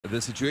The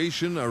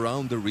situation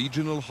around the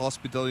regional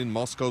hospital in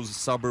Moscow's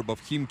suburb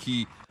of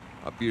Khimki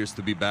appears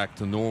to be back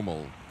to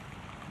normal.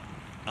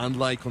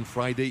 Unlike on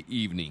Friday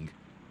evening,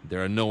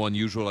 there are no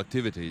unusual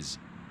activities,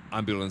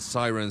 ambulance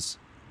sirens,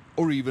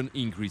 or even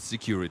increased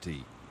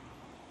security.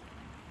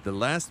 The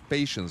last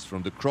patients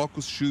from the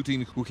Crocus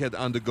shooting who had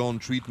undergone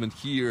treatment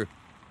here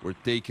were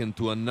taken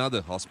to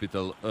another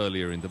hospital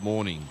earlier in the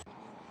morning.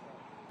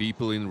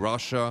 People in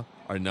Russia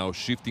are now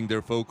shifting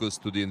their focus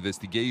to the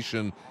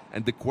investigation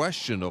and the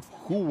question of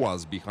who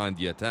was behind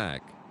the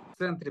attack.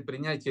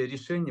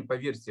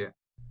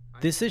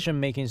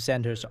 Decision-making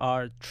centers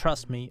are,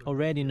 trust me,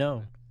 already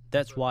known.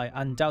 That's why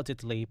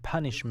undoubtedly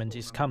punishment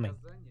is coming.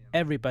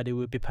 Everybody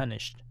will be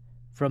punished,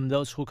 from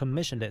those who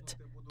commissioned it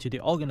to the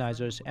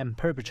organizers and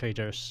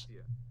perpetrators.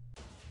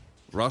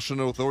 Russian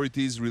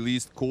authorities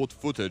released court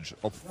footage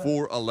of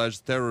 4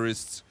 alleged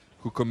terrorists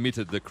who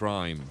committed the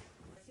crime.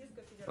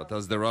 But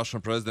as the Russian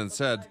president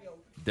said,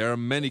 there are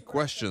many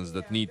questions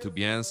that need to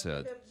be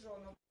answered.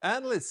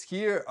 Analysts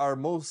here are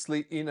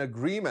mostly in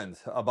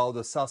agreement about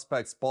the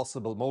suspects'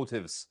 possible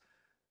motives.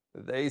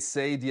 They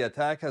say the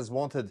attack has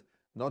wanted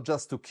not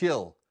just to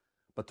kill,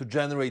 but to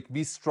generate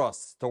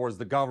mistrust towards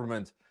the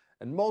government,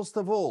 and most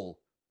of all,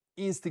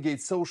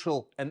 instigate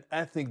social and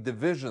ethnic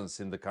divisions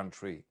in the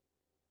country.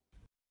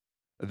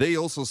 They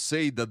also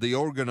say that the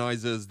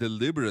organizers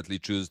deliberately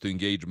choose to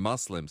engage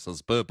Muslims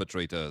as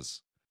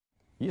perpetrators.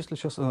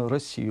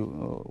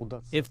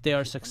 If they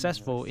are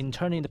successful in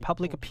turning the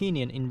public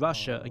opinion in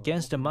Russia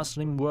against the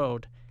Muslim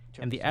world,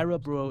 and the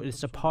Arab world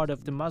is a part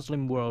of the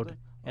Muslim world,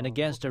 and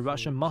against the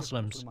Russian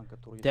Muslims,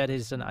 that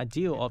is an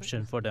ideal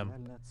option for them.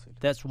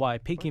 That's why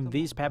picking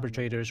these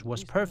perpetrators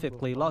was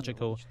perfectly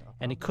logical,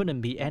 and it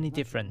couldn't be any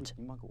different.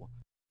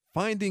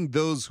 Finding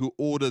those who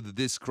ordered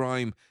this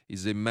crime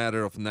is a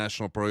matter of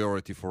national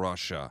priority for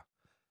Russia.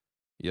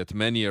 Yet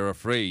many are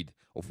afraid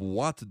of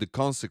what the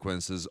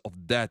consequences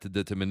of that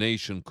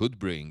determination could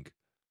bring.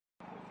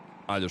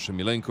 Aljosa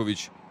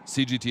Milenkovic,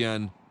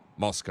 CGTN,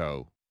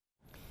 Moscow.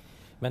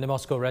 Many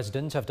Moscow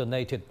residents have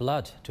donated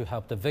blood to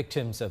help the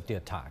victims of the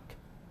attack.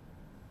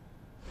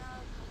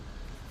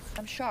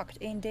 I'm shocked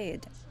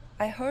indeed.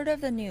 I heard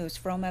of the news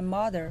from my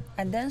mother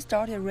and then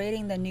started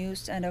reading the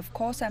news, and of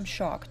course I'm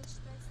shocked.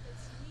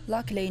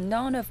 Luckily,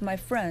 none of my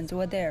friends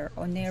were there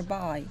or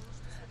nearby.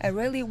 I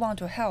really want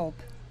to help.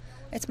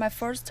 It's my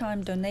first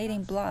time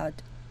donating blood.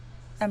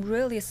 I'm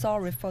really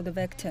sorry for the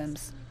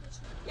victims.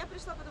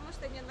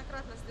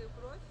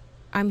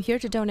 I'm here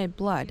to donate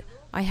blood.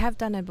 I have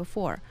done it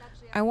before.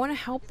 I want to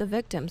help the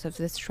victims of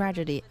this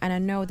tragedy, and I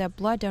know that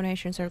blood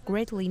donations are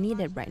greatly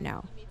needed right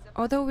now.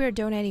 Although we're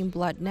donating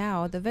blood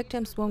now, the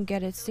victims won't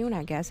get it soon,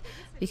 I guess,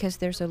 because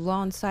there's a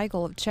long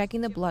cycle of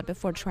checking the blood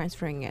before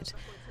transferring it.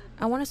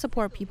 I want to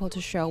support people to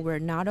show we're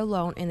not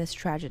alone in this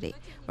tragedy.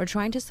 We're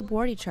trying to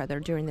support each other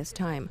during this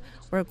time.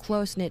 We're a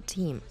close-knit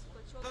team.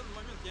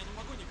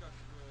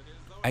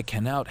 I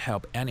cannot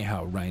help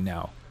anyhow right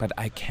now, but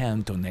I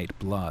can donate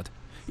blood.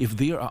 If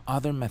there are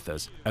other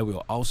methods, I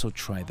will also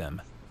try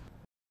them.